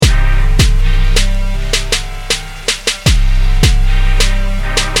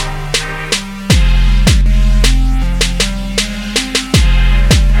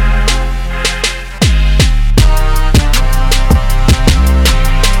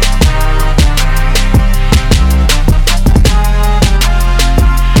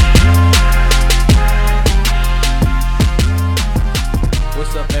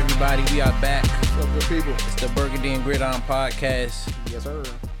Podcast. Yes, sir.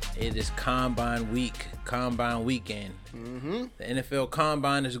 It is Combine Week, Combine Weekend. The NFL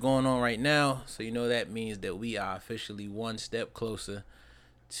Combine is going on right now, so you know that means that we are officially one step closer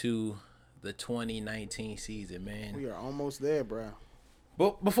to the 2019 season, man. We are almost there, bro.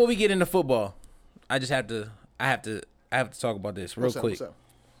 But before we get into football, I have to talk about this real quick. What's up?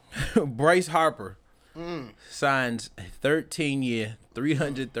 Bryce Harper signs a 13-year,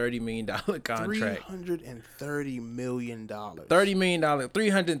 $330 million contract. $330 million.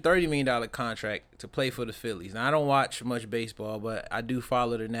 $330 million contract to play for the Phillies. Now, I don't watch much baseball, but I do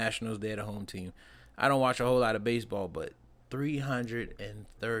follow the Nationals. They're the home team. I don't watch a whole lot of baseball, but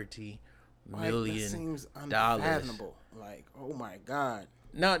 $330 million. That seems unfathomable. Like, oh my God.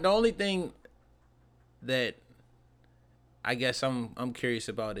 Now, the only thing that I guess I'm curious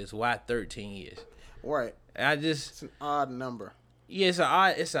about is why 13 years. Right. It's an odd number. Yeah, it's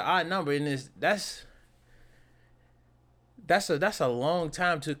an odd number, and that's a long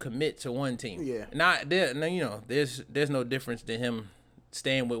time to commit to one team. Yeah. There's no difference to him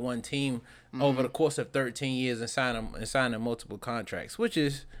staying with one team over the course of 13 years and signing multiple contracts, which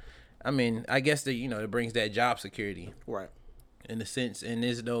is, I guess that it brings that job security. Right. In a sense, and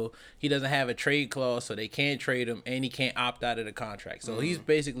he doesn't have a trade clause, so they can't trade him, and he can't opt out of the contract. So he's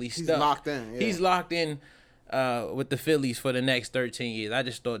basically stuck. He's locked in. Yeah. He's locked in with the Phillies for the next 13 years. I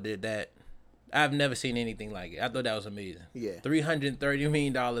just thought that I've never seen anything like it. I thought that was amazing. Yeah. $330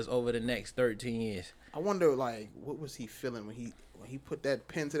 million over the next 13 years. I wonder, what was he feeling when he put that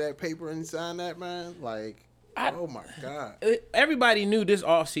pen to that paper and signed that, man? Oh my God. Everybody knew this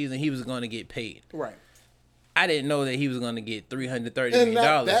offseason he was going to get paid. Right. I didn't know that he was going to get $330 million.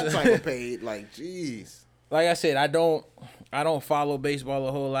 That type of paid, jeez. Like I said, I don't follow baseball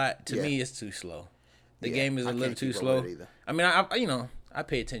a whole lot. To me, it's too slow. The game is a little too slow. I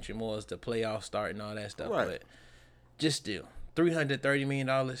pay attention more as the playoffs start and all that stuff. Right. But just still, $330 million,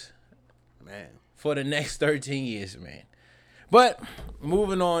 man, for the next 13 years, man. But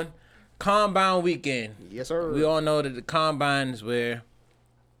moving on, Combine Weekend. Yes, sir. We all know that the Combine is where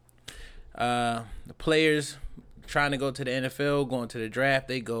the players trying to go to the NFL, going to the draft,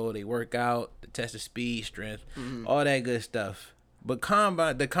 they work out, they test the speed, strength, all that good stuff. But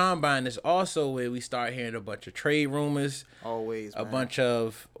the Combine is also where we start hearing a bunch of trade rumors. Always, man. A bunch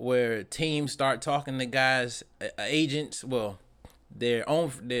of where teams start talking to guys, agents. Well, the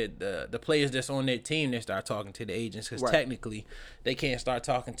players that's on their team, they start talking to the agents because technically they can't start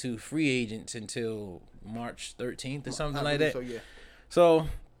talking to free agents until March 13th or something like that. So, yeah. So,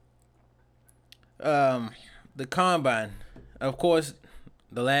 the Combine, of course,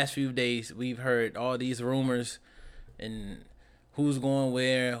 the last few days we've heard all these rumors and who's going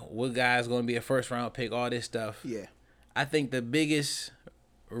where, what guy's going to be a first-round pick, all this stuff. Yeah. I think the biggest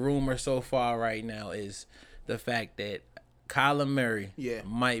rumor so far right now is the fact that Kyler Murray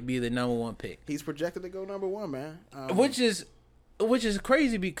might be the number one pick. He's projected to go number one, man. Which is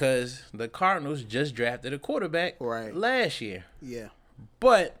crazy because the Cardinals just drafted a quarterback last year. Yeah.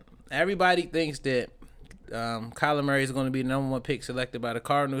 But everybody thinks that Kyler Murray is going to be the number one pick selected by the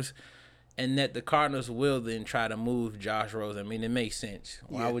Cardinals, and that the Cardinals will then try to move Josh Rosen. It makes sense.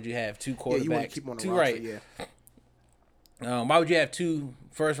 Why would you have two quarterbacks? You want to keep him on the roster, why would you have two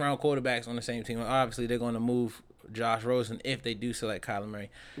first-round quarterbacks on the same team? Obviously, they're going to move Josh Rosen if they do select Kyler Murray.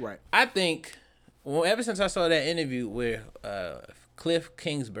 Right. I think, ever since I saw that interview where Cliff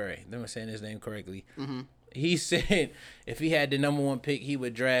Kingsbury, I'm saying his name correctly, he said if he had the number one pick, he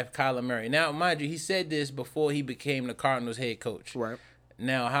would draft Kyler Murray. Now, mind you, he said this before he became the Cardinals head coach. Right.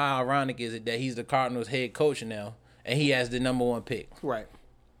 Now, how ironic is it that he's the Cardinals head coach now, and he has the number one pick? Right.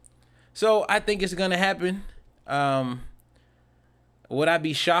 So, I think it's going to happen. Would I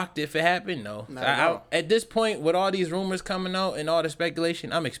be shocked if it happened? No. At this point, with all these rumors coming out and all the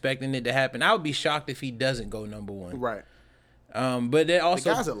speculation, I'm expecting it to happen. I would be shocked if he doesn't go number one. Right. But they also,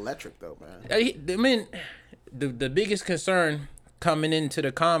 the guy's electric, though, man. The biggest concern coming into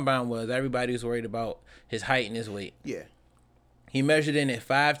the Combine was everybody was worried about his height and his weight. Yeah. He measured in at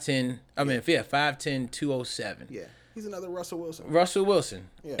 5'10". 5'10", 207. Yeah. He's another Russell Wilson. Russell Wilson.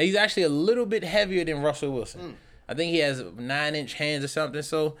 Yeah. He's actually a little bit heavier than Russell Wilson. I think he has 9-inch hands or something.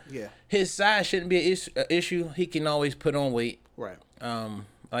 So his size shouldn't be an issue. He can always put on weight. Right.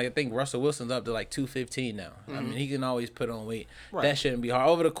 I think Russell Wilson's up to 215 now. He can always put on weight. Right. That shouldn't be hard.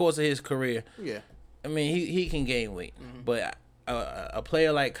 Over the course of his career, he can gain weight. But a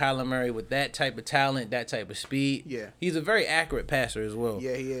player like Kyler Murray with that type of talent, that type of speed, he's a very accurate passer as well.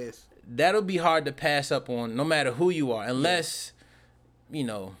 Yeah, he is. That'll be hard to pass up on no matter who you are, unless,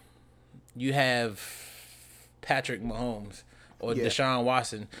 you have Patrick Mahomes or Deshaun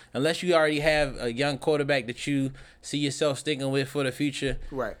Watson. Unless you already have a young quarterback that you see yourself sticking with for the future.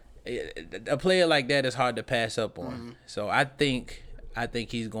 Right. A player like that is hard to pass up on. So I think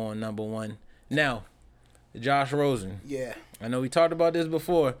he's going number one. Now, Josh Rosen. Yeah. I know we talked about this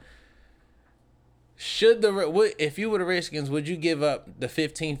before. If you were the Redskins, would you give up the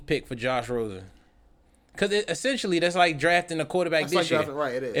 15th pick for Josh Rosen? Because essentially, that's like drafting a quarterback this year.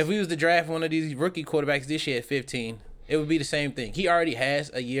 Right, it is. If we was to draft one of these rookie quarterbacks this year at 15, it would be the same thing. He already has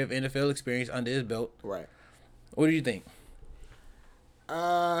a year of NFL experience under his belt. Right. What do you think?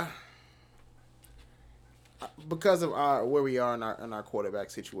 Because of where we are in our quarterback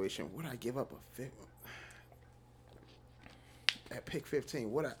situation, would I give up a pick at pick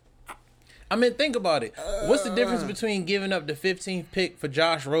 15? I mean, think about it. What's the difference between giving up the 15th pick for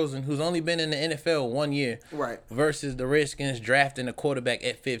Josh Rosen, who's only been in the NFL 1 year, right, versus the Redskins drafting a quarterback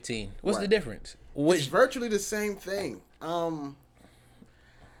at 15? What's the difference? It's virtually the same thing.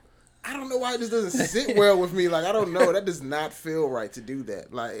 I don't know why it just doesn't sit well with me. Like, I don't know. That does not feel right to do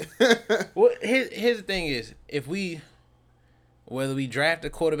that. Like, well, here's the thing is, whether we draft a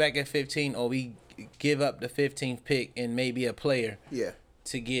quarterback at 15 or we give up the 15th pick and maybe a player,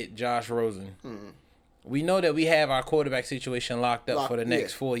 to get Josh Rosen. We know that we have our quarterback situation locked up for the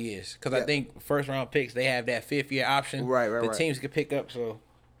next 4 years. Because I think first round picks, they have that 5th-year option. Right. Teams can pick up. So,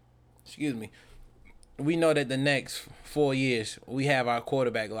 excuse me. We know that the next 4 years, we have our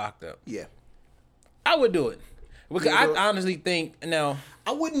quarterback locked up. Yeah. I would do it. Because I honestly think, now.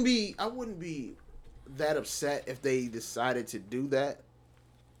 I wouldn't be that upset if they decided to do that.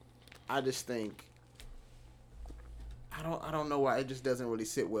 I just think, I don't know why it just doesn't really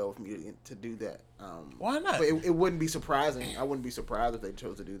sit well with me to do that. Why not? But it wouldn't be surprising. I wouldn't be surprised if they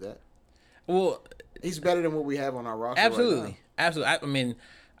chose to do that. Well, he's better than what we have on our roster. Absolutely, right absolutely. I mean,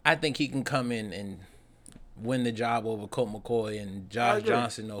 I think he can come in and win the job over Colt McCoy and Josh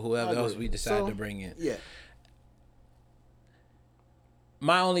Johnson or whoever else we decide to bring in. Yeah.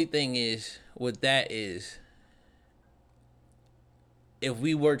 My only thing is with that is, if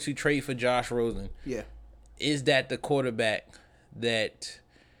we were to trade for Josh Rosen, is that the quarterback that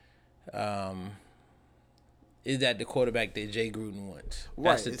Jay Gruden wants?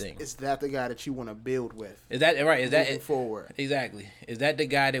 That's the thing. Is that the guy that you want to build with? Is that right? Is that moving forward? Exactly. Is that the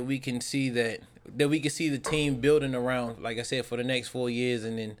guy that we can see that we can see the team building around, like I said, for the next 4 years,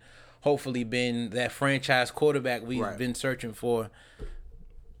 and then hopefully being that franchise quarterback we've been searching for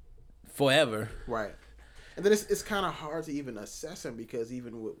forever. Right. And then it's kind of hard to even assess him, because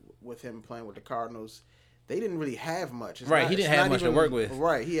even with him playing with the Cardinals, they didn't really have much. He didn't have much to work with.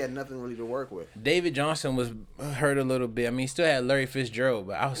 Right, he had nothing really to work with. David Johnson was hurt a little bit. I mean, he still had Larry Fitzgerald,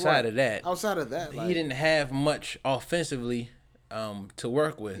 but outside of that, he didn't have much offensively to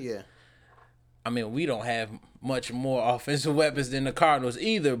work with. Yeah. I mean, we don't have much more offensive weapons than the Cardinals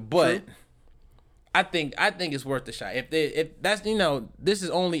either, but true. I think it's worth a shot. If that's, this is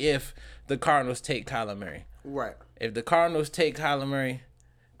only if the Cardinals take Kyler Murray. Right. If the Cardinals take Kyler Murray,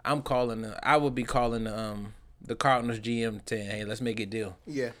 I would be calling the Cardinals GM saying, hey, let's make a deal.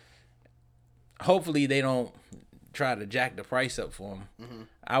 Yeah. Hopefully they don't try to jack the price up for him. Mm-hmm.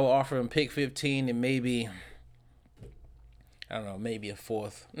 I will offer him pick 15 and maybe, I don't know, maybe a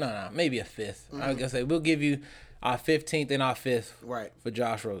fourth. No, maybe a fifth. Mm-hmm. I was going to say, we'll give you our 15th and our 5th for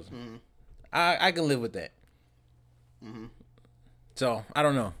Josh Rosen. Mm-hmm. I can live with that. Mm-hmm. So, I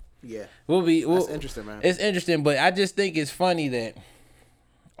don't know. Yeah. That's interesting, man. It's interesting, but I just think it's funny that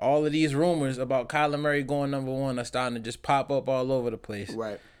all of these rumors about Kyler Murray going number 1 are starting to just pop up all over the place.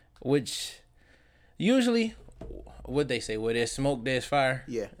 Right. Which, usually, what they say, where there's smoke, there's fire.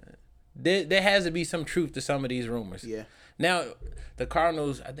 Yeah. There has to be some truth to some of these rumors. Yeah. Now, the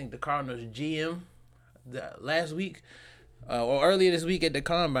Cardinals GM, last week, or earlier this week at the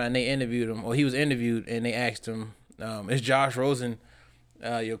Combine, they interviewed him, or he was interviewed, and they asked him, is Josh Rosen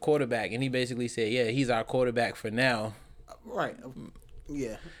your quarterback? And he basically said, yeah, he's our quarterback for now. Right.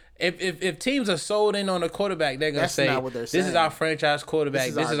 Yeah. If teams are sold in on a quarterback, they're gonna say, "This is our franchise quarterback.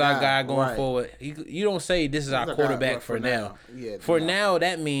 This is our guy going forward." You don't say, "This is our quarterback for now." Yeah, for now,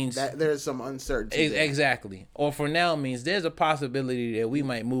 that means that there's some uncertainty. Exactly. Or for now means there's a possibility that we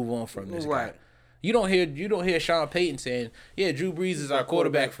might move on from this guy. You don't hear Sean Payton saying, "Yeah, Drew Brees is our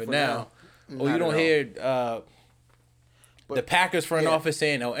quarterback for now," or you don't hear the Packers front office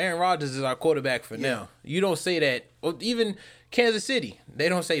saying, "Oh, Aaron Rodgers is our quarterback for now." You don't say that. Or even Kansas City, they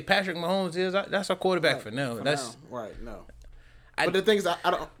don't say Patrick Mahomes that's our quarterback for now. That's right. No. But the thing is,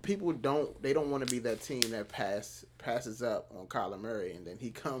 people don't want to be that team that passes up on Kyler Murray, and then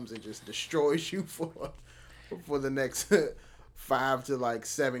he comes and just destroys you for the next 5 to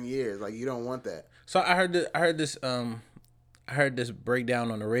 7 years. Like, you don't want that. So I heard this I heard this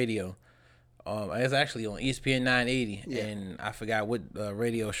breakdown on the radio. It's actually on ESPN 980, and I forgot what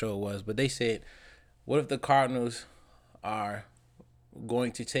radio show it was, but they said, what if the Cardinals are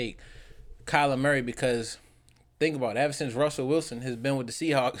going to take Kyler Murray? Because think about it, ever since Russell Wilson has been with the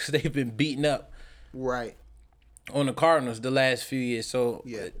Seahawks, they've been beating up on the Cardinals the last few years. So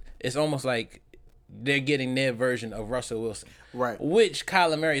it's almost like they're getting their version of Russell Wilson. Right. Which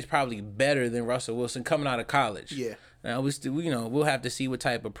Kyler Murray is probably better than Russell Wilson coming out of college. Yeah. Now we'll have to see what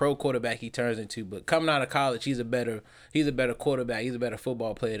type of pro quarterback he turns into, but coming out of college, he's a better quarterback, he's a better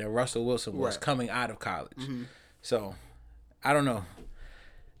football player than Russell Wilson was coming out of college. Mm-hmm. So, I don't know.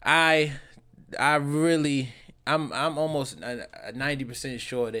 I'm almost 90%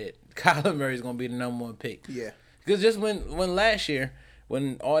 sure that Kyler Murray is gonna be the number one pick. Yeah. Because just when last year,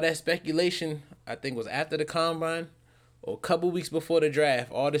 when all that speculation, I think was after the combine, or a couple weeks before the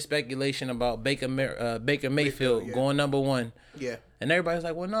draft, all the speculation about Baker Mayfield going number one. Yeah. And everybody's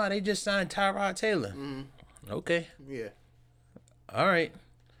like, well, no, they just signed Tyrod Taylor. Mm-hmm. Okay. Yeah. All right.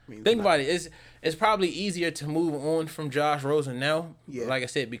 Think about it. It's probably easier to move on from Josh Rosen now. Yeah. Like I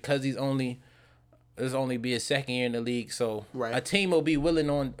said, because there's only be a second year in the league, so a team will be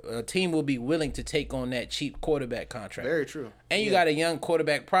willing to take on that cheap quarterback contract. Very true. And you got a young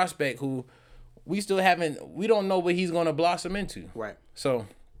quarterback prospect who we don't know what he's going to blossom into. Right. So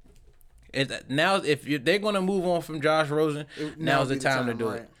if they're going to move on from Josh Rosen, now's the time to do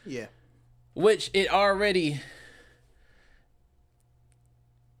it. Yeah. Which it already,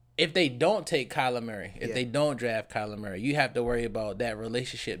 if they don't take Kyler Murray, if they don't draft Kyler Murray, you have to worry about that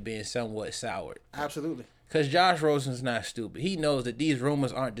relationship being somewhat soured. Absolutely. Because Josh Rosen's not stupid. He knows that these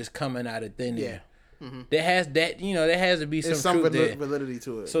rumors aren't just coming out of thin air. Mm-hmm. There has to be some validity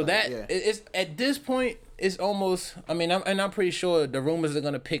to it. So it's at this point, it's almost. I mean, I'm pretty sure the rumors are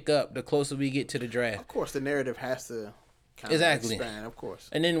gonna pick up the closer we get to the draft. Of course, the narrative has to kind of expand. Of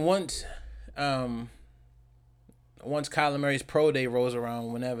course. And then once Kyler Murray's pro day rolls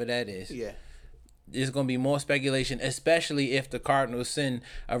around, whenever that is, there's gonna be more speculation, especially if the Cardinals send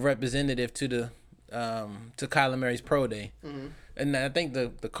a representative to Kyler Murray's pro day. Mm-hmm. And I think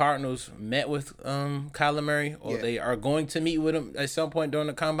the Cardinals met with Kyler Murray, or they are going to meet with him at some point during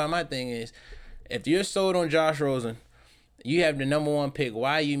the combine. My thing is, if you're sold on Josh Rosen, you have the number one pick.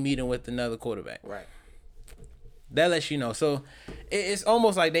 Why are you meeting with another quarterback? Right. That lets you know. So it's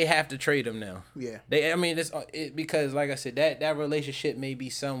almost like they have to trade him now. Yeah. Because like I said, that relationship may be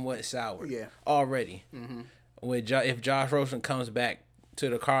somewhat sour. Yeah. Already. Mm-hmm. If Josh Rosen comes back to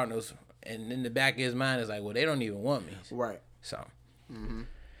the Cardinals, and in the back of his mind is like, well, they don't even want me. Right. So,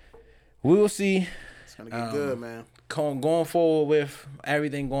 we will see. It's going to get good, man. Going forward with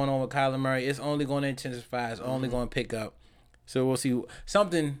everything going on with Kyler Murray, it's only going to intensify. It's only going to pick up. So, we'll see.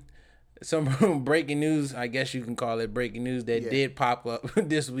 Some breaking news, I guess you can call it breaking news, that did pop up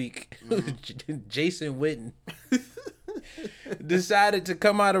this week. Jason Witten decided to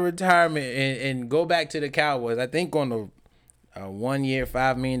come out of retirement and go back to the Cowboys. I think on a 1 year,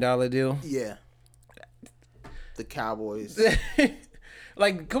 $5 million deal. Yeah. The Cowboys.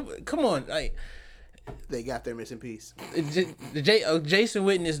 Like, come on. Like, they got their missing piece. Jason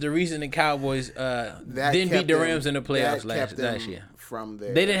Witten is the reason the Cowboys didn't beat the Rams in the playoffs last year.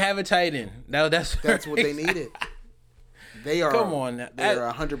 They didn't have a tight end. That's what they needed. They are. Come on.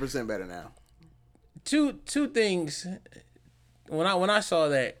 They're 100% better now. Two things. When I saw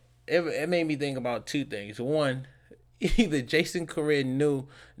that, it made me think about two things. One, either Jason Correa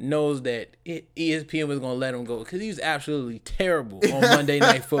knows that ESPN was going to let him go because he was absolutely terrible on Monday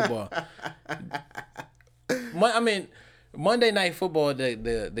Night Football. Monday Night Football,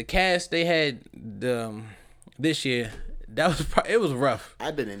 the cast they had this year, it was rough.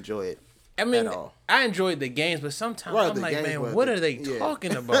 I didn't enjoy it. I mean, at all. I enjoyed the games, but sometimes I'm like, man, what are they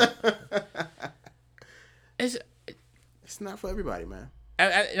talking about? It's not for everybody, man.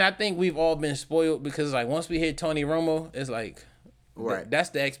 And I think we've all been spoiled because, like, once we hit Tony Romo, it's like, that's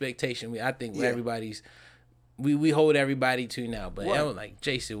the expectation. I think everybody's, we hold everybody to now. But I was like,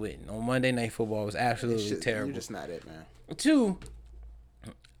 Jason Witten on Monday Night Football was absolutely terrible. You're just not it, man. Two,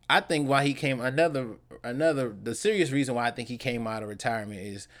 I think why he came, the serious reason why I think he came out of retirement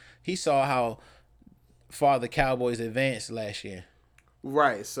is he saw how far the Cowboys advanced last year.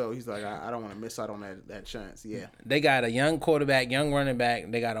 Right, so he's like, I don't want to miss out on that chance. Yeah, they got a young quarterback, young running back.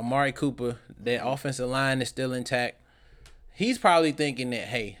 They got Amari Cooper. Their offensive line is still intact. He's probably thinking that,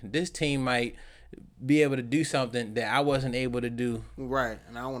 hey, this team might be able to do something that I wasn't able to do. Right,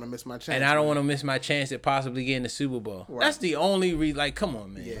 and I don't want to miss my chance. And I don't want to miss my chance at possibly getting the Super Bowl. Right. That's the only reason. Like, come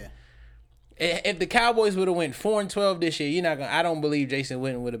on, man. Yeah. If the Cowboys would have went 4-12 this year, you're not gonna. I don't believe Jason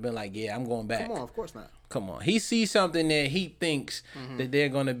Witten would have been like, yeah, I'm going back. Come on, of course not. Come on. He sees something that he thinks that they're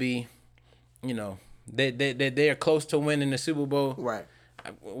going to be, you know, that they're close to winning the Super Bowl. Right.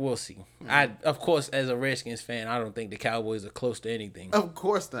 We'll see. Of course, as a Redskins fan, I don't think the Cowboys are close to anything. Of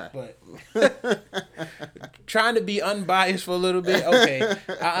course not. But trying to be unbiased for a little bit, okay,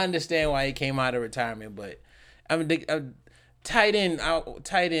 I understand why he came out of retirement. But I mean, the tight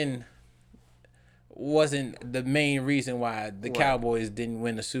end wasn't the main reason why the Cowboys didn't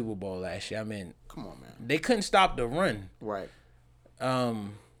win the Super Bowl last year. I mean, come on, man. They couldn't stop the run. Right.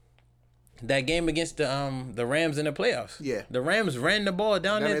 That game against the Rams in the playoffs. Yeah. The Rams ran the ball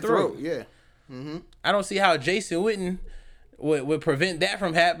down their throat. Yeah. I don't see how Jason Witten would prevent that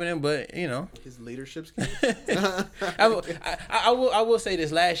from happening, but you know, his leadership skills. I will say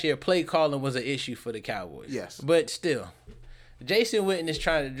this: last year, play calling was an issue for the Cowboys. Yes, but still, Jason Witten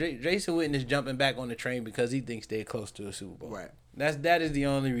is jumping back on the train because he thinks they're close to a Super Bowl. Right. That is the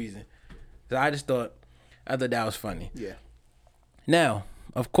only reason. So I thought that was funny. Yeah. Now,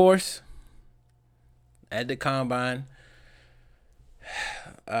 of course, at the combine,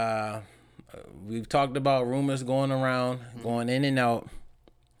 we've talked about rumors going around, going in and out.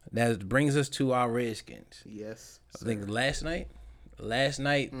 That brings us to our Redskins. Yes. I think last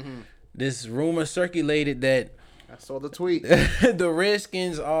night, this rumor circulated that I saw the tweet. The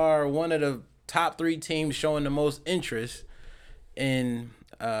Redskins are one of the top 3 teams showing the most interest in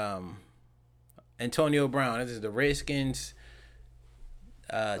Antonio Brown. This is the Redskins,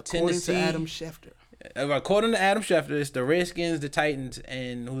 Tennessee. According to Adam Schefter. According to Adam Schefter, it's the Redskins, the Titans,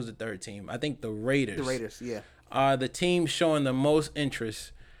 and who's the third team? I think the Raiders. The Raiders, yeah. Are the teams showing the most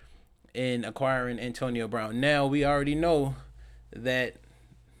interest in acquiring Antonio Brown. Now, we already know that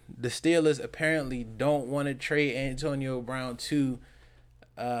the Steelers apparently don't want to trade Antonio Brown to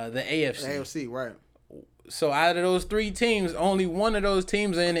the AFC. The AFC, right. So out of those 3 teams, only one of those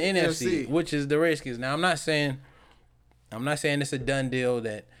teams are in the NFC, which is the Redskins. Now, I'm not saying it's a done deal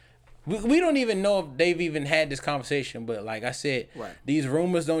that we don't even know if they've even had this conversation, but like I said, these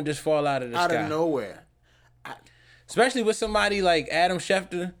rumors don't just fall out of the sky. Out of nowhere. Especially with somebody like Adam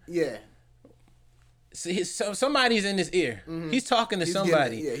Schefter. Yeah. See, somebody's in his ear. He's talking to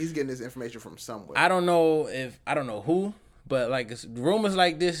somebody. He's getting this information from somewhere. I don't know who, but like rumors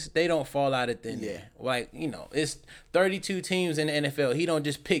like this, they don't fall out of thin air. Like, you know, it's 32 teams in the NFL. He don't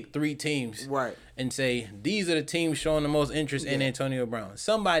just pick 3 teams and say, these are the teams showing the most interest in Antonio Brown.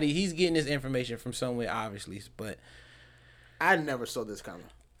 Somebody, he's getting this information from somewhere, obviously, but I never saw this coming.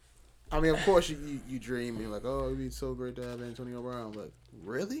 I mean, of course, you dream, and you're like, oh, it'd be so great to have Antonio Brown. But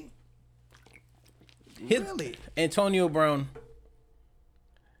really? Really? Antonio Brown,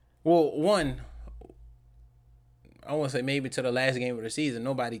 well, one, I want to say maybe to the last game of the season,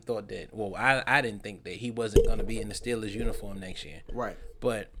 nobody thought that. Well, I didn't think that he wasn't going to be in the Steelers uniform next year. Right.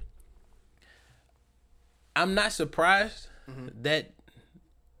 But I'm not surprised that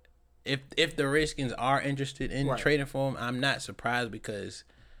if the Redskins are interested in trading for him, I'm not surprised because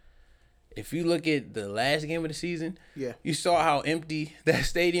if you look at the last game of the season, you saw how empty that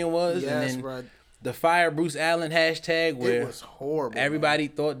stadium was. Yes, and then right. The fire Bruce Allen hashtag where it was horrible. Everybody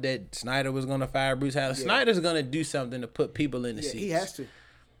thought that Snyder was going to fire Bruce Allen. Yeah. Snyder's going to do something to put people in the seats. He has to.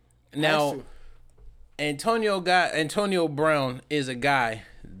 Now, Antonio Brown is a guy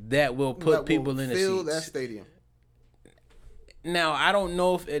that will put people in the seats. Fill that stadium. Now, I don't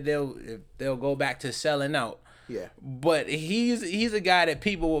know if they'll go back to selling out. Yeah. But he's a guy that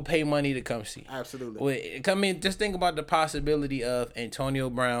people will pay money to come see. Absolutely. I mean, just think about the possibility of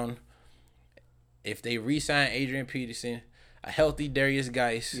Antonio Brown. If they re-sign Adrian Peterson, a healthy Darius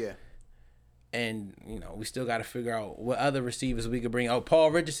Geis, and you know we still got to figure out what other receivers we could bring. Oh,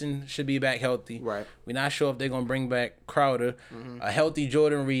 Paul Richardson should be back healthy. Right. We're not sure if they're gonna bring back Crowder, a healthy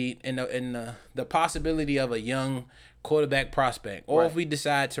Jordan Reed, and the possibility of a young quarterback prospect, or if we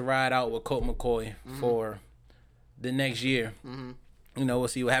decide to ride out with Colt McCoy for the next year. You know, we'll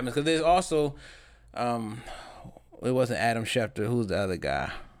see what happens because there's also, it wasn't Adam Schefter. Who's the other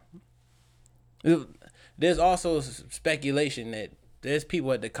guy? There's also speculation that there's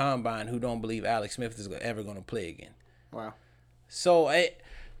people at the combine who don't believe Alex Smith is ever going to play again. Wow. So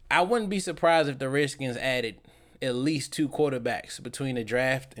I wouldn't be surprised if the Redskins added at least 2 quarterbacks between the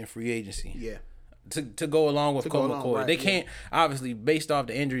draft and free agency. Yeah. To go along with Colt McCoy. Right, they can't, obviously, based off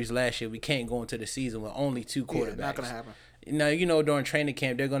the injuries last year, we can't go into the season with only 2 quarterbacks. Yeah, not going to happen. Now, you know, during training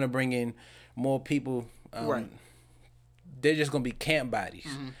camp, they're going to bring in more people. Right. They're just going to be camp bodies.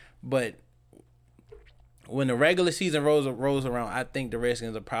 But when the regular season rolls around, I think the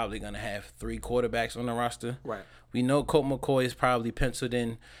Redskins are probably going to have 3 quarterbacks on the roster. Right. We know Colt McCoy is probably penciled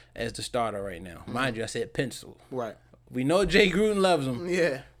in as the starter right now. Mind you, I said pencil. Right. We know Jay Gruden loves him.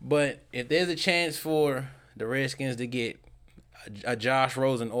 Yeah. But if there's a chance for the Redskins to get a Josh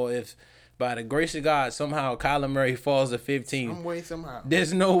Rosen, or if by the grace of God somehow Kyler Murray falls to 15, Some way, somehow.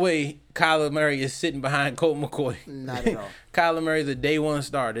 there's no way Kyler Murray is sitting behind Colt McCoy. Not at all. Kyler Murray's a day one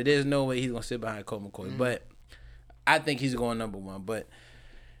starter. There's no way he's going to sit behind Colt McCoy. Mm-hmm. But I think he's going number one. But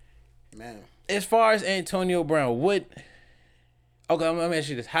Man. as far as Antonio Brown, okay, I'm going to ask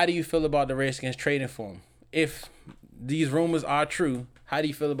you this. How do you feel about the Redskins trading for him? If these rumors are true, how do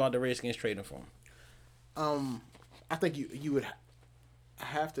you feel about the Redskins trading for him? I think you would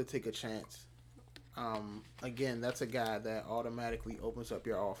have to take a chance. Again, that's a guy that automatically opens up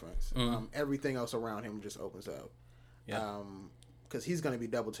your offense. Everything else around him just opens up. Yeah. Because he's going to be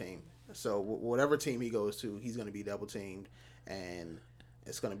double teamed. So whatever team he goes to, he's going to be double teamed, and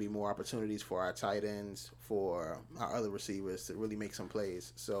it's going to be more opportunities for our tight ends, for our other receivers to really make some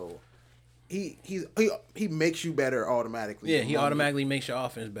plays. So he makes you better automatically. Yeah, he automatically makes your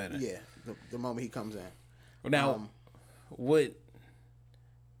offense better. Yeah, the moment he comes in. Now,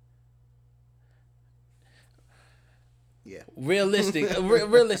 Yeah.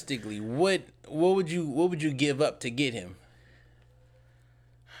 Realistically, what would you give up to get him?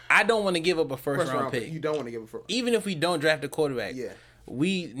 I don't want to give up a first round pick. You don't want to give up even if we don't draft a quarterback. Yeah.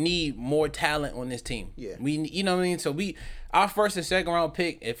 We need more talent on this team. Yeah. You know what I mean? So our first and second round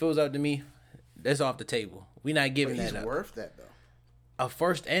pick, if it was up to me, that's off the table. We're not giving that up. He's worth that though. A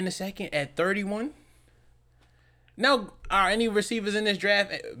first and a second at 31? Now, are any receivers in this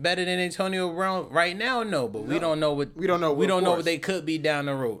draft better than Antonio Brown right now? No, but we don't know what what they could be down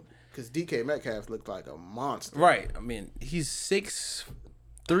the road. Because DK Metcalf looked like a monster. Right. I mean, he's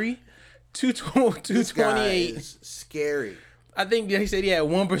 6'3", 228. This guy is scary. I think he said he had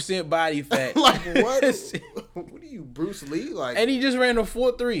 1% body fat. Like what? What are you, Bruce Lee? Like, and he just ran a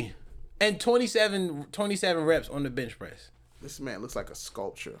 4.3 and 27 reps on the bench press. This man looks like a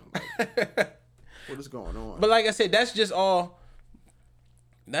sculpture. Like, what is going on? But like I said, that's just all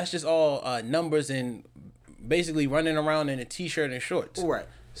numbers and basically running around in a t-shirt and shorts. Right.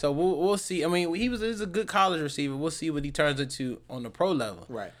 So we'll see. I mean, he's a good college receiver. We'll see what he turns into on the pro level.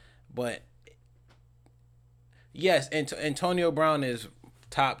 Right. But yes, Antonio Brown is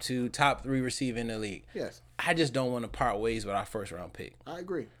top 2, top 3 receiver in the league. Yes. I just don't want to part ways with our first round pick. I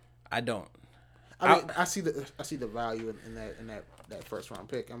agree. I don't. I mean, I see the value in that first round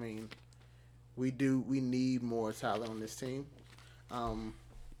pick. I mean, we need more talent on this team. I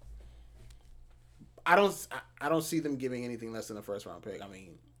don't see them giving anything less than a first round pick. I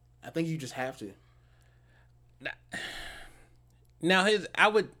mean, I think you just have to. Now I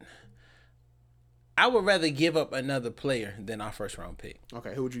would rather give up another player than our first round pick.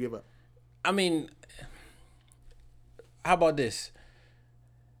 Okay, who would you give up? I mean, how about this?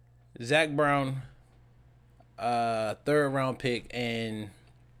 Zach Brown, third round pick, and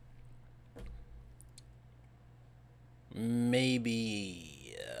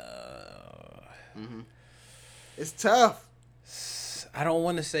maybe It's tough. I don't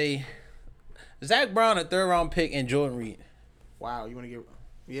want to say Zach Brown, a third round pick, and Jordan Reed. Wow, you want to give?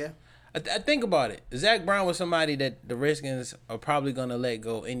 Yeah. I think about it. Zach Brown was somebody that the Redskins are probably going to let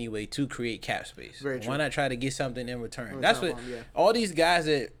go anyway to create cap space. Very true. Why not try to get something in return? That's what all these guys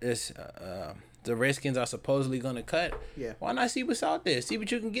that the Redskins are supposedly going to cut. Yeah. Why not see what's out there? See what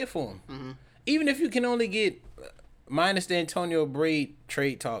you can get for them. Mm-hmm. Even if you can only get, minus the Antonio Braid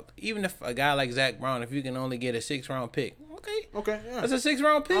trade talk, even if a guy like Zach Brown, if you can only get a 6th round pick, okay, yeah. That's a 6th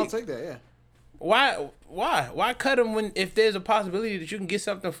round pick. I'll take that, yeah. Why cut him if there's a possibility that you can get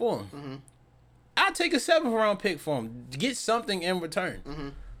something for him? Mm-hmm. I'll take a 7th round pick for him. Get something in return. Mm-hmm.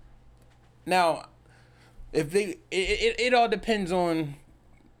 Now, if it all depends on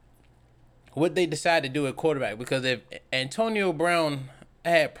what they decide to do at quarterback. Because if Antonio Brown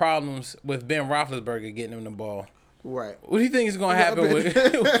had problems with Ben Roethlisberger getting him the ball, right? What do you think is going to happen with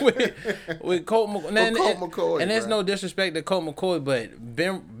Colt McCoy? And there's no disrespect to Colt McCoy, but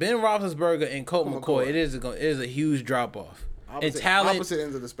Ben Roethlisberger and Colt McCoy, it is a huge drop off. Opposite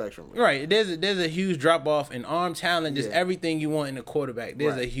ends of the spectrum. Right. There's a huge drop off in arm talent, just everything you want in a quarterback.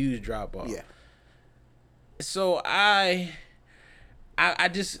 There's a huge drop off. Yeah. So I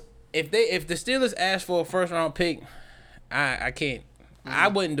just if the Steelers ask for a 1st round pick, I can't. Mm-hmm. I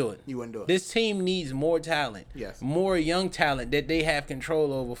wouldn't do it. You wouldn't do it. This team needs more talent. Yes. More young talent that they have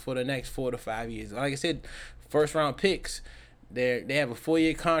control over for the next 4 to 5 years. Like I said, 1st round picks, they have a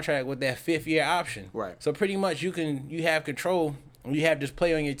 4-year contract with that 5th year option. Right. So pretty much you have control. You have this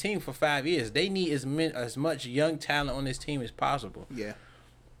player on your team for 5 years. They need as much young talent on this team as possible. Yeah.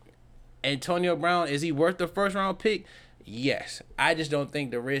 Antonio Brown, is he worth the 1st round pick? Yes, I just don't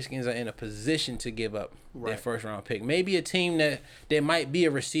think the Redskins are in a position to give up their first round pick. Maybe a team that might be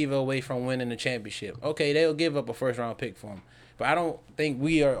a receiver away from winning the championship. Okay, they'll give up a first round pick for him, but I don't think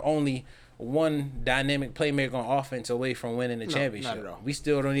we are only one dynamic playmaker on offense away from winning the championship. Not at all. We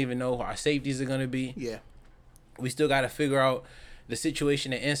still don't even know who our safeties are going to be. Yeah, we still got to figure out the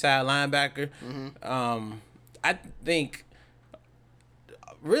situation at inside linebacker. I think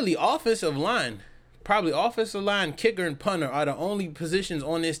really offensive line. Probably offensive line, kicker, and punter are the only positions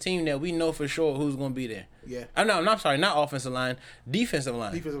on this team that we know for sure who's going to be there. Yeah. I'm sorry, not offensive line, defensive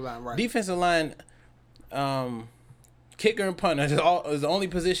line. Defensive line, right. Defensive line, kicker and punter is the only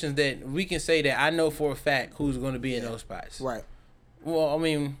positions that we can say that I know for a fact who's going to be in those spots. Right. Well, I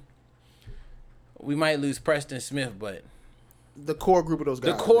mean, we might lose Preston Smith, but the core group of those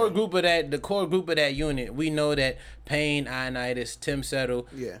guys. The core group of that unit, we know that Payne, Ioannidis, Tim Settle,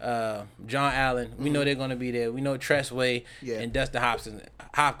 John Allen, we know they're going to be there. We know Tressway and Dustin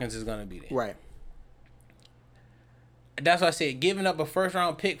Hopkins is going to be there. Right. That's why I said giving up a first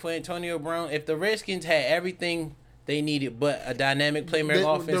round pick for Antonio Brown. If the Redskins had everything they needed, but a dynamic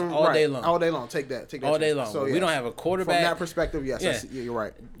playmaker offense all day long. All day long. Take that. All day long. So, we don't have a quarterback. From that perspective, yes. You're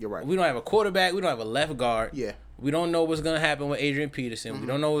right. We don't have a quarterback. We don't have a left guard. Yeah. We don't know what's going to happen with Adrian Peterson. We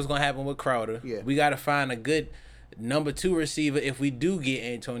don't know what's going to happen with Crowder. Yeah. We got to find a good number 2 receiver if we do get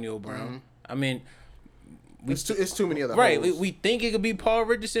Antonio Brown. I mean, it's too many other holes. Right. We think it could be Paul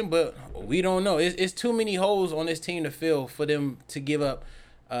Richardson, but we don't know. It's too many holes on this team to fill for them to give up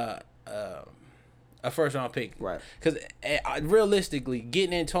a first round pick. Right. Because realistically,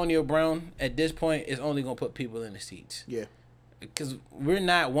 getting Antonio Brown at this point is only going to put people in the seats. Yeah. Because we're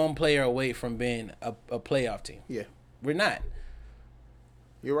not one player away from being a playoff team. Yeah. We're not.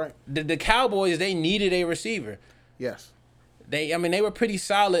 You're right. The Cowboys, they needed a receiver. Yes. They were pretty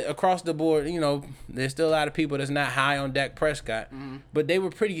solid across the board. You know, there's still a lot of people that's not high on Dak Prescott, but they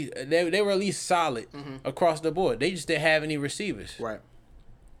were they were at least solid across the board. They just didn't have any receivers. Right.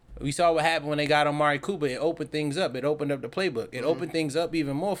 We saw what happened when they got Amari Cooper. It opened things up. It opened up the playbook. It opened things up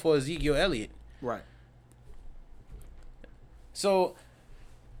even more for Ezekiel Elliott. Right. So,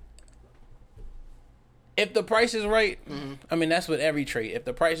 if the price is right, I mean, that's with every trade. If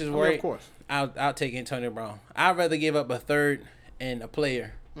the price is right, of course. I'll take Antonio Brown. I'd rather give up a third and a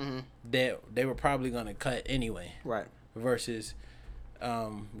player that they were probably going to cut anyway. Right. Versus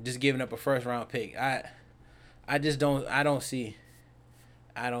just giving up a first round pick. I don't see.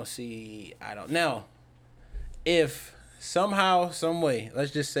 Now, if somehow, some way,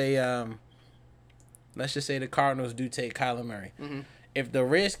 let's just say the Cardinals do take Kyler Murray. If the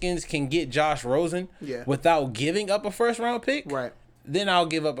Redskins can get Josh Rosen without giving up a first round pick, right, then I'll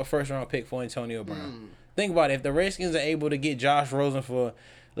give up a first round pick for Antonio Brown. Think about it. If the Redskins are able to get Josh Rosen for,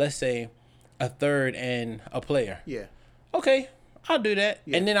 let's say, a third and a player. Yeah. Okay, I'll do that.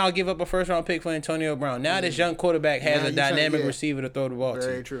 Yeah. And then I'll give up a first round pick for Antonio Brown. Now this young quarterback has a dynamic receiver to throw the ball to.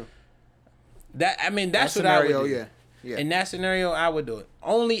 Very true. That's what scenario, I would do. Yeah. In that scenario, I would do it.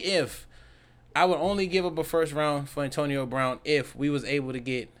 I would only give up a first round for Antonio Brown if we was able to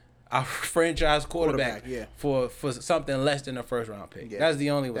get our franchise quarterback for something less than a first round pick. Yeah. That's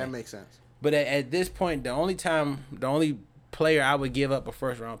the only way. That makes sense. But at this point, the only player I would give up a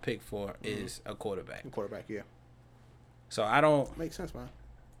first round pick for is a quarterback. Yeah. So I don't. Makes sense, man.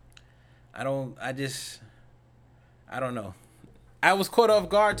 I don't know. I was caught off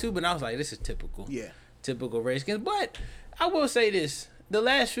guard too, but I was like, this is typical. Yeah. Typical Redskins. But I will say this. The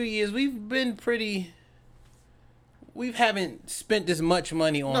last few years, we haven't spent this much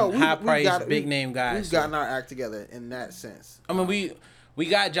money on high-priced, big-name guys. We've gotten our act together in that sense. I mean, we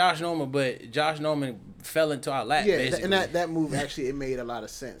got Josh Norman, but Josh Norman fell into our lap, basically. And that move, actually, it made a lot of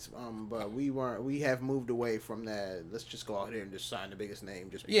sense. But we have moved away from that. Let's just go out here and just sign the biggest name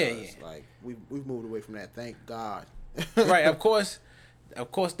just because. Like, we've moved away from that. Thank God. Right, of course,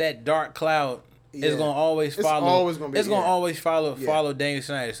 that dark cloud is gonna always follow. It's gonna always follow Daniel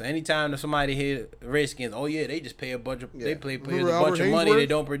Snyder. So anytime that somebody hear Redskins, they just pay a bunch of they pay players a bunch of money they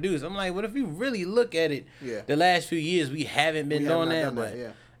don't produce. I'm like, what if you really look at it? Yeah. The last few years we haven't been doing that, but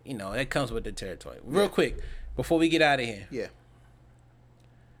you know that comes with the territory. Real quick before we get out of here. Yeah.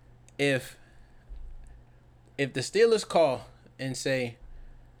 If the Steelers call and say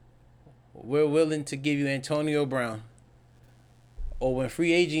we're willing to give you Antonio Brown, or when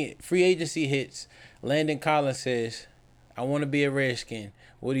free agency hits, Landon Collins says, I want to be a Redskin,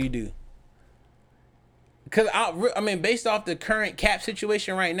 what do you do? Because, I mean, based off the current cap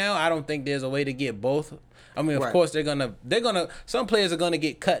situation right now, I don't think there's a way to get both. I mean, of course, some players are going to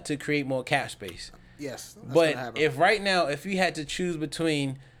get cut to create more cap space. Yes. But if you had to choose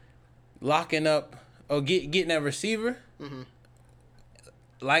between locking up or getting a receiver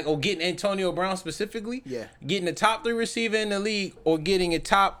like, or getting Antonio Brown specifically, Yeah. getting the top 3 receiver in the league, or getting a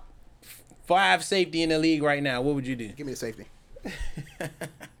top 5 safety in the league right now, what would you do? Give me a safety.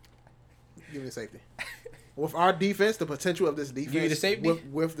 Give me a safety. With our defense, the potential of this defense. Give you the safety?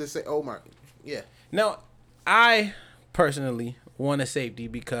 With the oh my, yeah. Now, I personally want a safety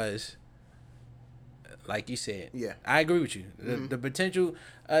because, like you said, Yeah. I agree with you. The potential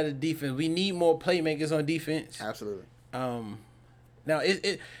of the defense, we need more playmakers on defense. Absolutely. Now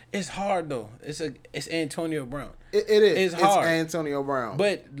it's hard though. It's Antonio Brown. It is. It's hard. It's Antonio Brown.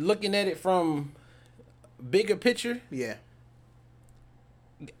 But looking at it from bigger picture, yeah.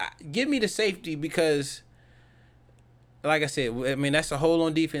 give me the safety because, like I said, I mean, that's a hole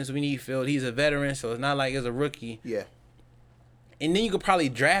on defense we need filled. He's a veteran, so it's not like it's a rookie. Yeah. And then you could probably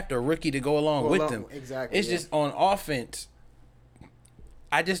draft a rookie to go along with them. Exactly. It's just on offense.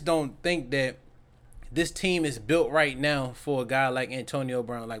 I just don't think that this team is built right now for a guy like Antonio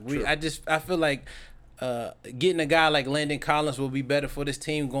Brown. Like I feel like getting a guy like Landon Collins will be better for this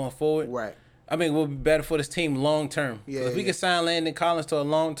team going forward. Right. I mean, will be better for this team long term. Yeah. If we could sign Landon Collins to a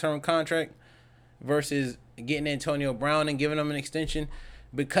long term contract versus getting Antonio Brown and giving him an extension,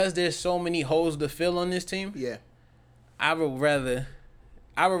 because there's so many holes to fill on this team. Yeah. I would rather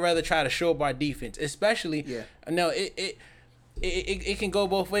try to show up our defense, especially. Yeah. No, it can go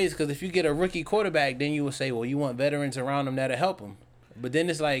both ways, because if you get a rookie quarterback, then you will say, well, you want veterans around him that'll help him. But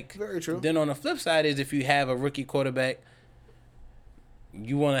then it's like, very true. Then on the flip side is if you have a rookie quarterback,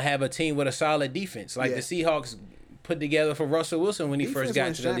 you want to have a team with a solid defense, like the Seahawks put together for Russell Wilson when he first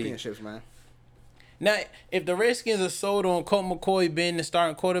got to the league. Championships, man. Now, if the Redskins are sold on Colt McCoy being the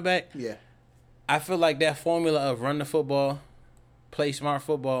starting quarterback, yeah, I feel like that formula of run the football, play smart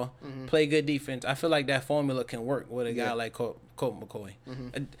football, play good defense, I feel like that formula can work with a guy like Colt McCoy.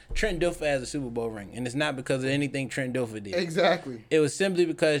 Trent Dilfer has a Super Bowl ring, and it's not because of anything Trent Dilfer did. Exactly. It was simply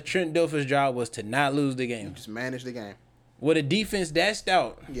because Trent Dilfer's job was to not lose the game. Just manage the game. With a defense that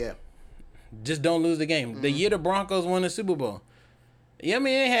stout, yeah, just don't lose the game. The year the Broncos won the Super Bowl, yeah, I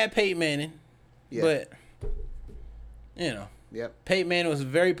mean, they had Peyton Manning, but, you know, Peyton Manning was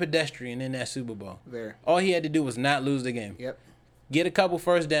very pedestrian in that Super Bowl. Very. All he had to do was not lose the game. Yep. Get a couple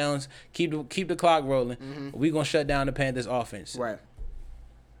first downs, keep the clock rolling. We're going to shut down the Panthers offense. Right.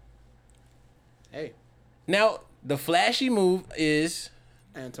 Hey. Now, the flashy move is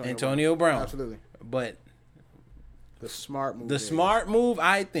Antonio Brown. Absolutely. But the smart move. The smart move,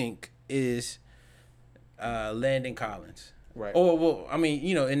 I think, is Landon Collins. Right. Or, well, I mean,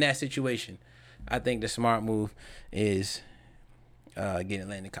 you know, in that situation, I think the smart move is getting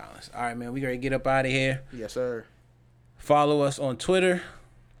Landon Collins. All right, man, we got to get up out of here. Yes, sir. Follow us on Twitter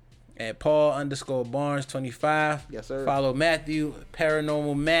at Paul_Barnes25. Yes, sir. Follow Matthew,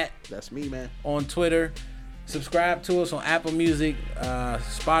 Paranormal Matt. That's me, man. On Twitter. Subscribe to us on Apple Music,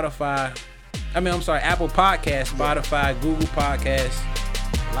 Spotify. Apple Podcasts, Spotify, Google Podcasts.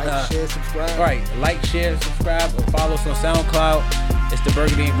 Like, share, subscribe. Right. Like, share, subscribe, or follow us on SoundCloud. It's the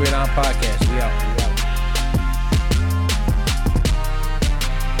Burgundy and Gridiron Podcast. We out.